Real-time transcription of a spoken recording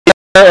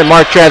And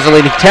Mark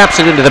Trazzolini taps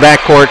it into the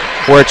backcourt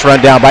where it's run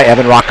down by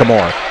Evan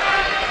Rockamore.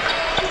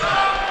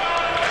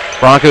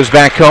 Broncos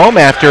back home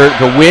after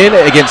the win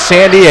against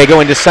San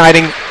Diego in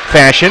deciding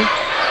fashion.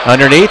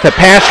 Underneath, a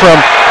pass from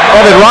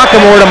Evan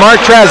Rockamore to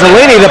Mark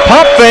Trazzolini. The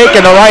pump fake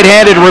and the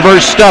right-handed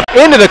reverse step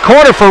into the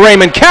corner for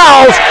Raymond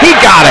Cowles. He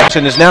got it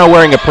and is now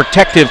wearing a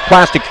protective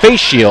plastic face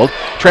shield.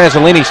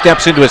 Trazzolini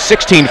steps into a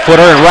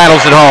 16-footer and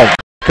rattles it home.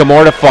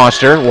 Rockamore to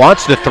Foster,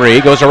 wants the three,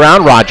 goes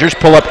around Rogers,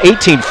 pull up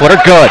 18-footer,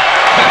 good.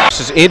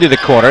 This is into the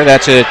corner,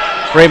 that's a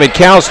Raymond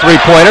Cowles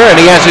three-pointer, and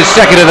he has his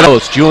second of the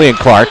nose. Julian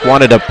Clark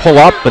wanted to pull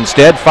up,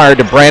 instead fired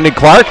to Brandon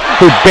Clark,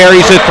 who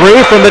buries a three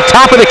from the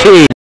top of the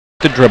key.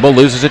 The dribble,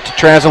 loses it to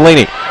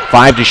Trazzolini.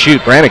 5 to shoot.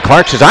 Brandon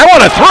Clark says, I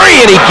want a three,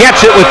 and he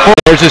gets it with 4.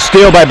 There's a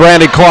steal by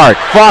Brandon Clark.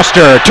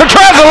 Foster to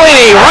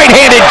Trazzolini,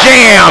 right-handed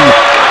jam.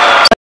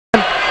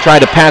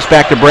 Tried to pass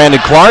back to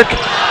Brandon Clark.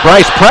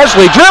 Bryce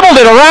Presley dribbled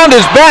it around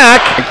his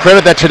back. And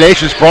credit that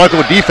tenacious Bronco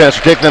defense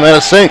for taking them out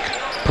of sync.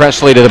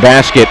 Presley to the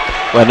basket.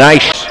 A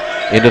nice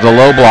into the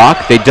low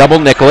block. They double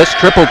Nicholas,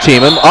 triple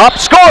team him. Up,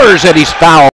 scores, and he's fouled.